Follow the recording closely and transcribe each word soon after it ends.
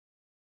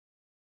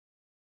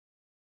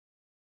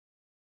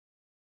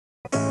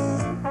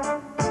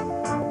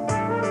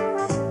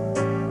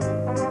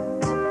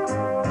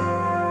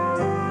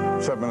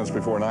minutes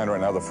before 9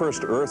 right now. The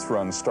first Earth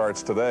Run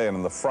starts today, and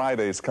in the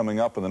Fridays coming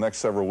up in the next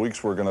several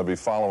weeks, we're going to be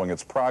following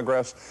its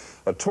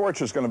progress. A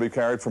torch is going to be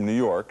carried from New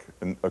York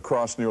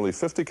across nearly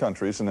 50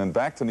 countries and then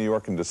back to New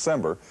York in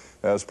December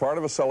as part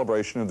of a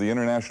celebration of the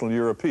International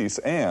Year of Peace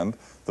and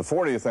the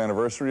 40th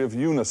anniversary of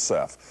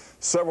UNICEF.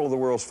 Several of the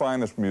world's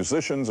finest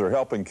musicians are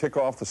helping kick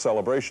off the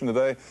celebration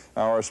today.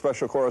 Our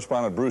special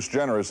correspondent Bruce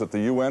Jenner is at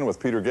the UN with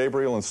Peter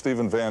Gabriel and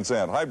Stephen Van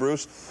Zandt. Hi,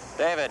 Bruce.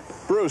 David.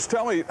 Bruce,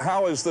 tell me,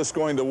 how is this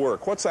going to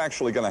work? What's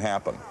actually going to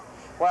happen?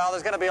 Well,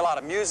 there's going to be a lot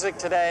of music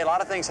today, a lot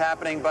of things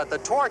happening, but the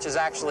torch is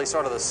actually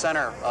sort of the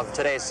center of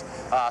today's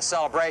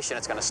celebration.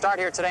 It's going to start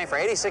here today. For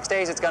 86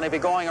 days, it's going to be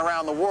going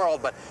around the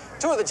world, but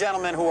two of the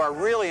gentlemen who are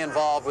really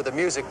involved with the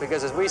music,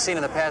 because as we've seen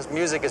in the past,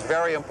 music is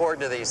very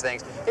important to these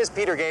things, is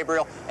Peter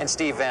Gabriel and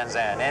Steve Van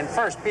Zandt. And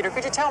first, Peter,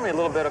 could you tell me a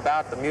little bit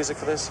about the music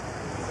for this?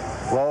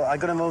 Well, I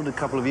got involved a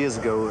couple of years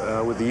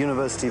ago with the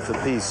University for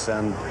Peace,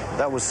 and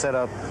that was set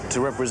up to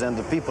represent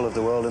the people of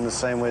the world in the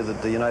same way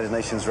that the United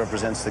Nations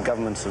represents the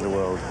governments of the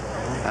world.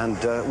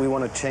 And we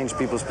want to change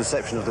people's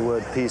perception of the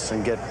word peace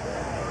and get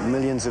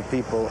millions of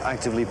people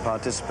actively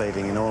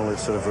participating in all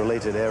its sort of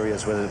related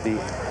areas, whether it be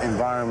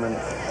environment,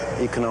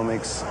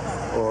 economics,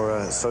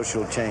 or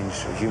social change,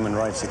 human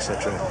rights,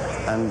 etc.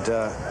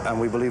 And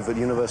we believe that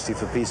University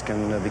for Peace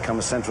can become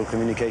a central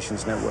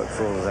communications network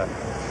for all of that.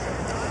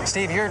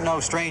 Steve, you're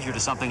no stranger to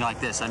something like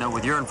this. I know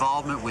with your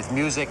involvement with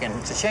music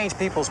and to change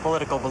people's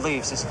political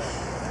beliefs,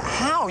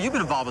 you've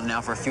been involved with it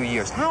now for a few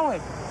years. How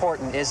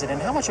important is it,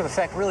 and how much of an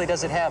effect really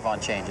does it have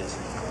on changes?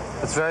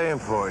 It's very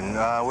important.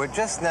 We're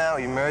just now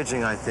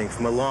emerging, I think,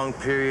 from a long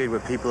period where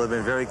people have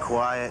been very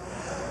quiet,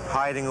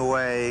 hiding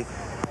away,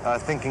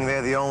 thinking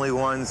they're the only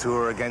ones who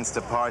are against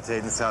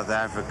apartheid in South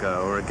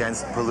Africa or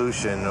against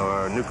pollution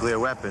or nuclear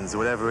weapons or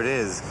whatever it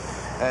is.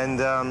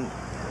 And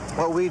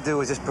what we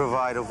do is just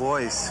provide a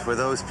voice for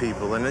those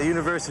people, and the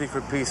University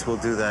for Peace will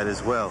do that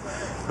as well.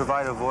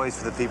 Provide a voice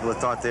for the people that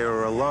thought they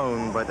were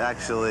alone, but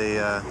actually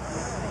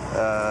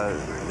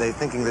they're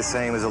thinking the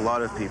same as a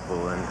lot of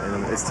people,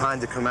 and it's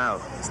time to come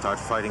out and start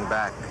fighting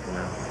back, you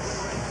know.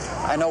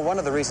 I know one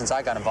of the reasons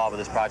I got involved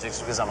with this project is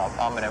because I'm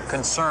a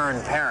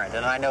concerned parent,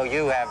 and I know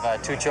you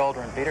have 2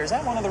 children. Peter, is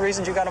that one of the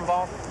reasons you got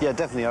involved? Yeah,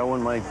 definitely. I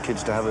want my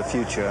kids to have a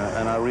future,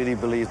 and I really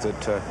believe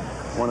that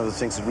one of the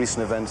things that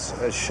recent events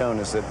has shown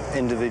is that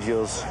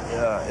individuals,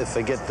 if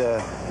they get their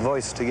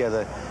voice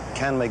together,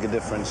 can make a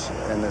difference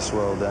in this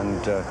world,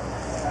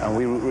 and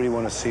we really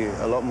want to see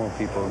a lot more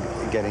people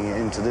getting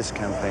into this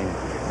campaign.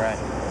 Right.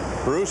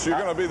 Bruce, you're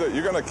going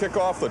to kick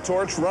off the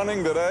torch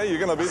running today? You're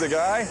going to be the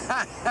guy?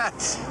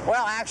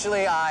 Well,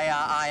 actually,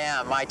 I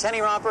am. My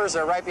tenny rompers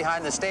are right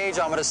behind the stage.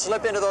 I'm going to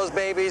slip into those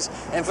babies,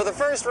 and for the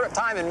first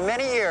time in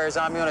many years,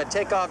 I'm going to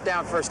take off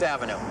down First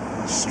Avenue.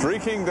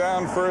 Streaking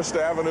down First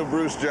Avenue,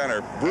 Bruce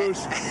Jenner.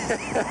 Bruce,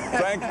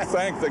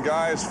 thank the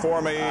guys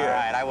for me. All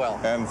right, I will.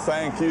 And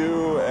thank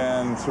you,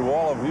 and to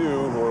all of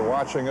you who are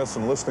watching us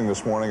and listening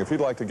this morning. If you'd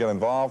like to get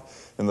involved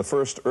in the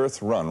First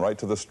Earth Run, write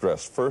to this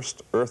address,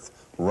 First Earth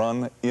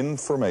Run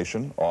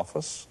Information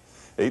Office,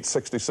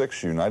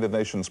 866 United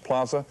Nations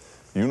Plaza,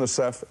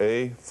 UNICEF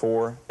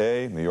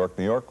A4A, New York,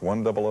 New York,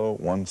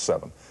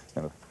 10017.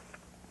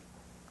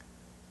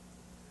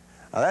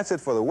 Now that's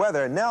it for the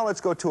weather. Now let's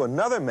go to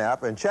another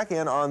map and check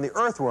in on the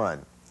Earth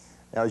Run.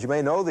 Now, as you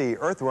may know, the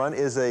Earth Run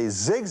is a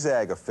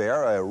zigzag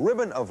affair, a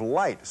ribbon of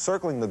light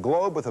circling the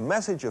globe with a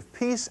message of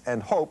peace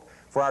and hope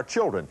for our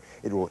children.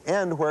 It will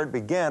end where it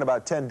began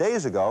about 10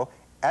 days ago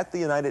at the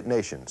United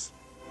Nations.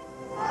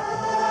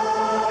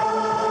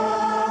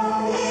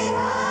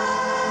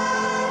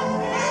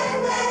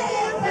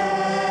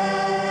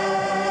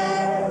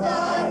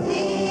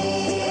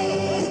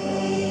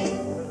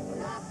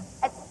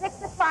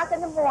 In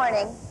the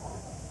morning,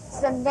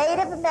 some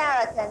Native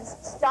Americans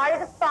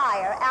started a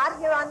fire out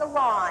here on the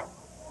lawn,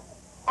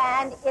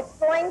 and it's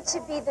going to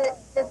be the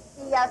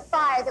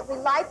fire that we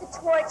light the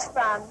torch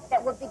from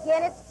that will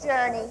begin its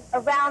journey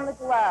around the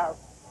globe.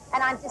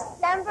 And on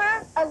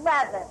December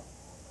 11th,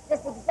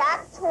 this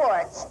exact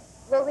torch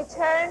will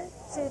return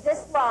to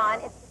this lawn.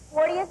 It's the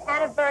 40th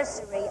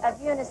anniversary of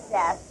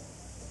UNICEF,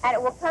 and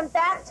it will come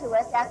back to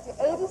us after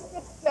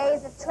 86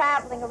 days of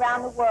traveling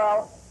around the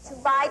world to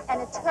light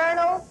an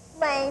eternal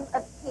flame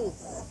of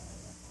peace.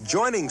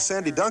 Joining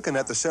Sandy Duncan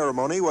at the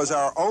ceremony was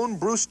our own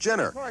Bruce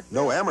Jenner,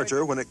 no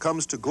amateur when it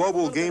comes to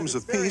global games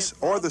of peace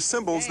or the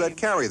symbols that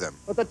carry them.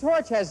 But the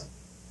torch is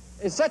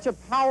such a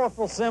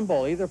powerful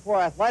symbol, either for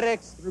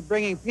athletics, through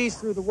bringing peace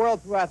through the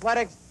world through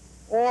athletics,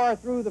 or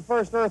through the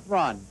First Earth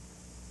Run.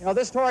 You know,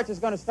 this torch is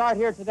going to start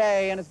here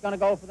today, and it's going to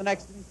go for the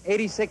next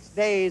 86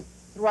 days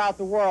throughout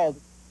the world.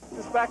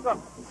 Just back up.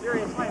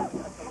 Seriously.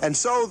 And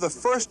so the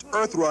first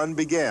Earth Run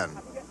began,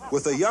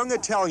 with a young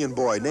Italian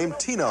boy named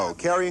Tino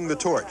carrying the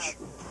torch.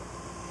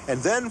 And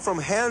then from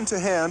hand to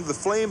hand, the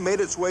flame made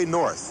its way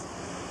north,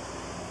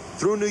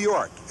 through New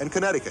York and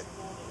Connecticut,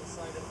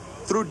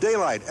 through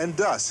daylight and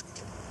dusk,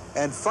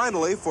 And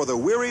finally, for the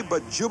weary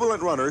but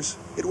jubilant runners,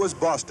 it was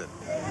Boston.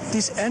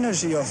 This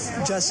energy of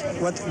just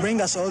what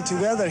brings us all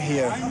together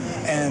here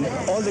and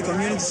all the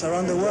communities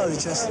around the world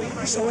is just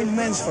so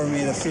immense for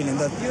me, the feeling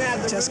that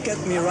just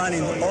kept me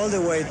running all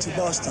the way to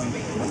Boston.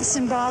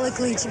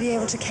 Symbolically, to be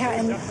able to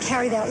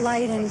carry that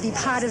light and be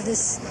part of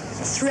this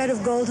thread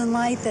of golden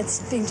light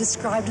that's being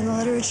described in the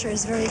literature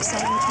is very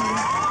exciting to me.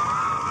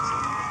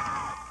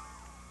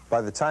 By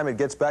the time it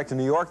gets back to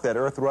New York, that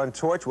Earth Run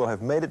torch will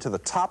have made it to the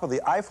top of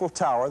the Eiffel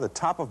Tower, the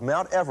top of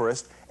Mount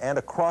Everest, and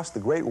across the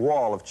Great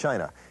Wall of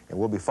China. And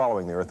we'll be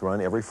following the Earth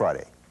Run every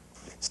Friday.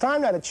 It's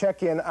time now to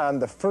check in on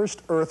the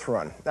first Earth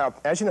Run. Now,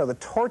 as you know, the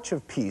Torch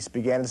of Peace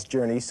began its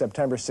journey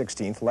September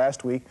 16th.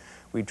 Last week,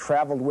 we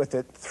traveled with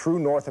it through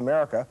North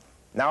America.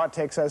 Now it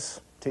takes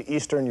us to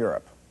Eastern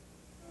Europe.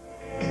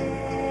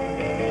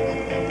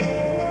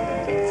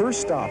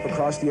 First stop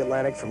across the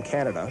Atlantic from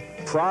Canada,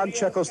 Prague,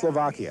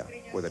 Czechoslovakia,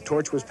 where the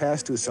torch was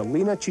passed to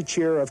Salina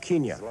Chichir of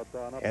Kenya,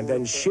 and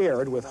then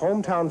shared with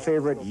hometown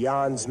favorite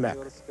Jan Zmek.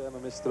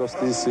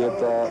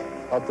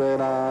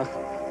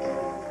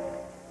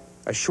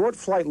 A short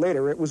flight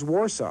later, it was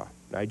Warsaw,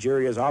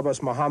 Nigeria's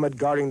Abbas Muhammad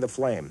guarding the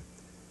flame.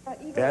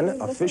 Then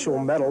official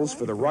medals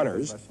for the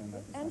runners,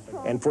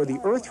 and for the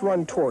Earth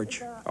Run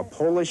torch, a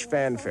Polish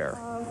fanfare.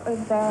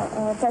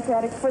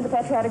 For the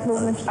patriotic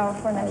movement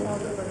for Nigeria.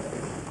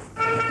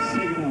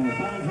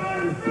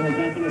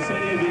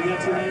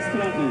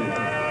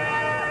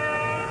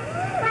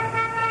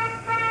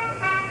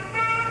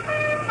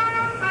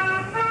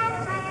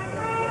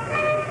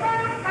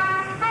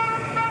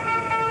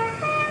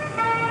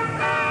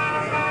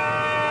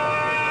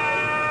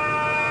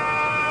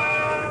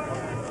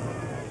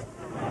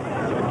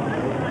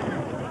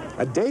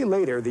 A day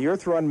later, the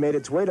Earth Run made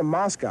its way to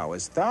Moscow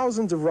as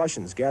thousands of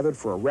Russians gathered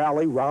for a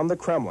rally round the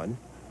Kremlin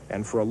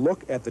and for a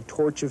look at the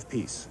Torch of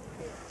Peace.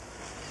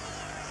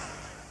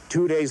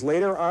 2 days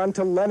later, on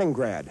to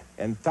Leningrad,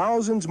 and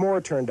thousands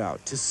more turned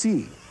out to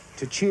see,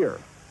 to cheer,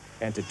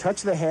 and to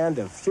touch the hand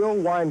of Phil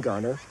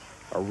Weingartner,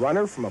 a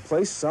runner from a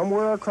place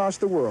somewhere across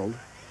the world,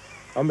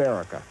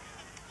 America.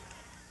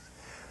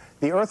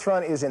 The Earth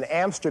Run is in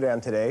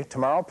Amsterdam today,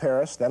 tomorrow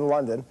Paris, then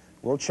London.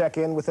 We'll check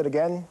in with it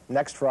again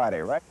next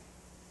Friday, right?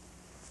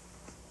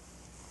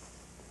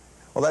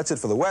 Well, that's it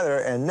for the weather,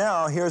 and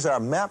now here's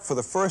our map for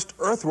the first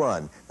Earth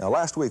Run. Now,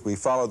 last week we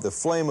followed the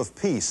Flame of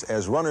Peace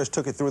as runners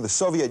took it through the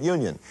Soviet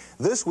Union.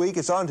 This week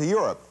it's on to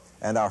Europe,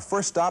 and our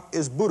first stop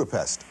is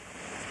Budapest.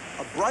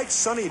 A bright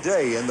sunny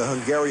day in the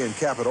Hungarian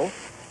capital.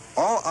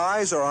 All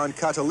eyes are on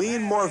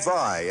Katalin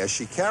Morvai as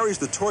she carries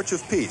the Torch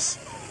of Peace.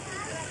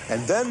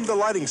 And then the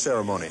lighting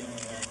ceremony,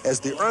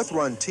 as the Earth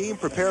Run team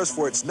prepares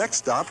for its next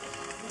stop,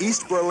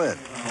 East Berlin.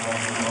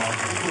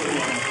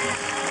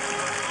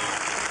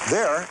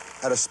 There,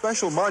 at a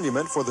special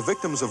monument for the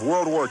victims of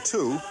World War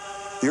II,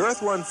 the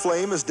Earth Run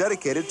flame is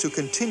dedicated to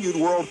continued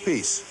world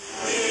peace.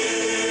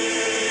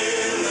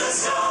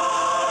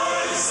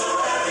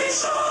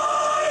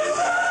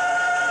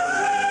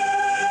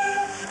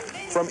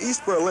 From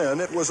East Berlin,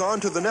 it was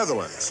on to the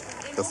Netherlands.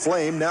 The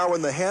flame now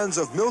in the hands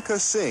of Milka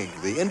Singh,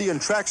 the Indian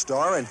track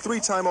star and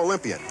three-time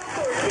Olympian.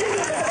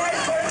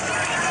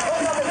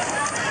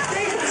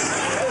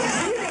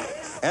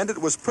 And it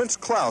was Prince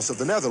Klaus of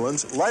the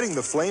Netherlands lighting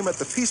the flame at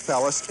the Peace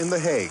Palace in The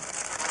Hague.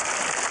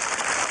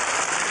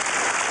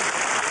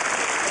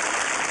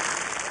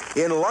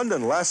 In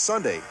London last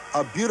Sunday,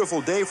 a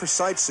beautiful day for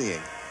sightseeing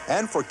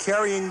and for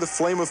carrying the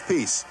flame of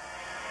peace.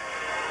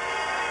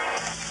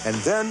 And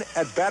then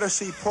at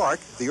Battersea Park,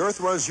 the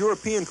Earth Run's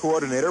European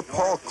coordinator,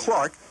 Paul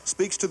Clark,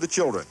 speaks to the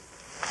children.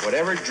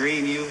 Whatever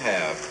dream you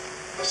have,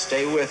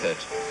 stay with it,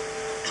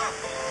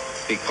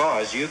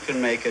 because you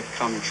can make it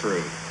come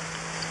true.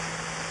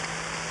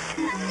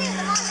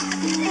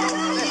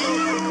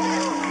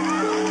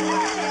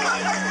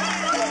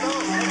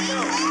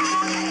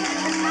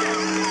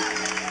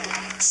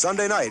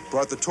 Sunday night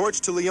brought the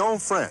torch to Lyon,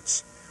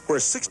 France, where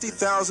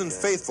 60,000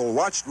 faithful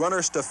watched runner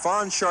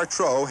Stéphane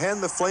Chartreux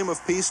hand the flame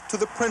of peace to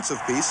the Prince of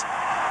Peace,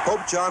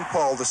 Pope John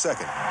Paul II.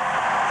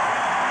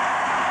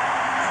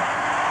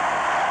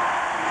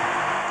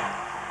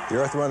 The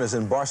Earth Run is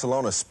in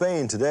Barcelona,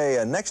 Spain today,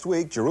 and next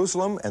week,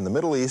 Jerusalem and the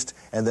Middle East,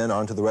 and then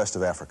on to the rest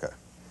of Africa.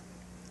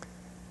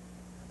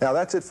 Now,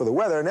 that's it for the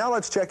weather. Now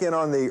let's check in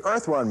on the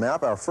Earth Run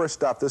map. Our first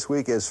stop this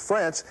week is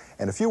France,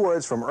 and a few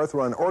words from Earth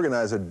Run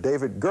organizer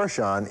David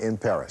Gershon in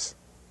Paris.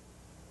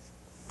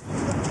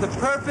 The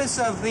purpose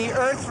of the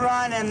Earth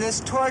Run and this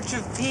Torch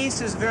of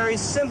Peace is very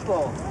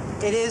simple.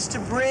 It is to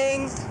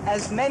bring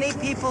as many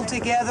people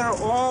together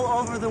all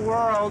over the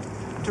world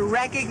to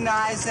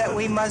recognize that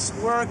we must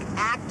work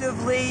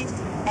actively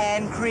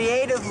and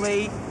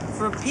creatively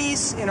for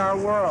peace in our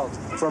world.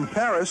 From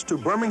Paris to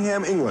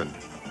Birmingham, England,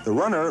 the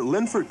runner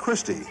Linford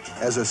Christie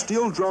as a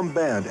steel drum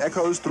band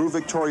echoes through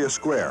Victoria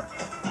Square.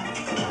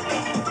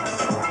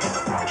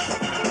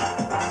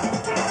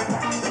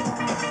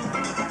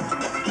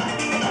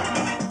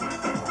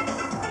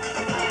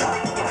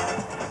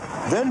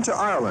 Then to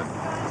Ireland.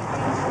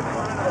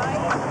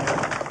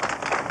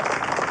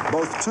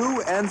 Both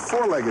two- and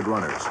four-legged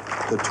runners,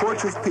 the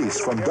torch of peace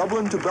from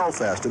Dublin to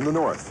Belfast in the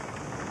north.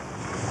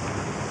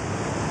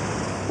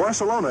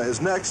 Barcelona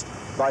is next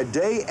by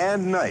day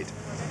and night.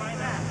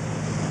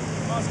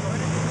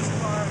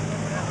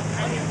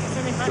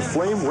 The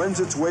flame wends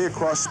its way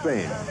across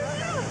Spain,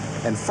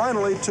 and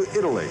finally to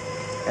Italy,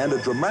 and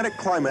a dramatic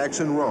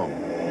climax in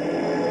Rome.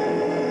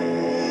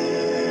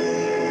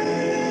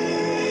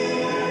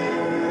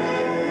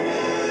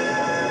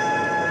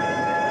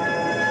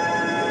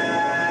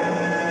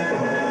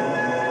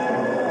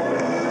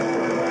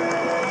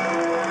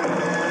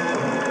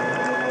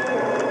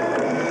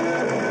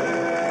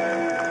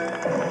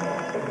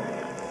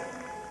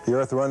 The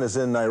Earth Run is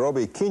in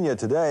Nairobi, Kenya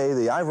today,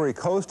 the Ivory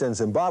Coast and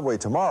Zimbabwe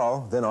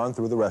tomorrow, then on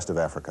through the rest of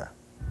Africa.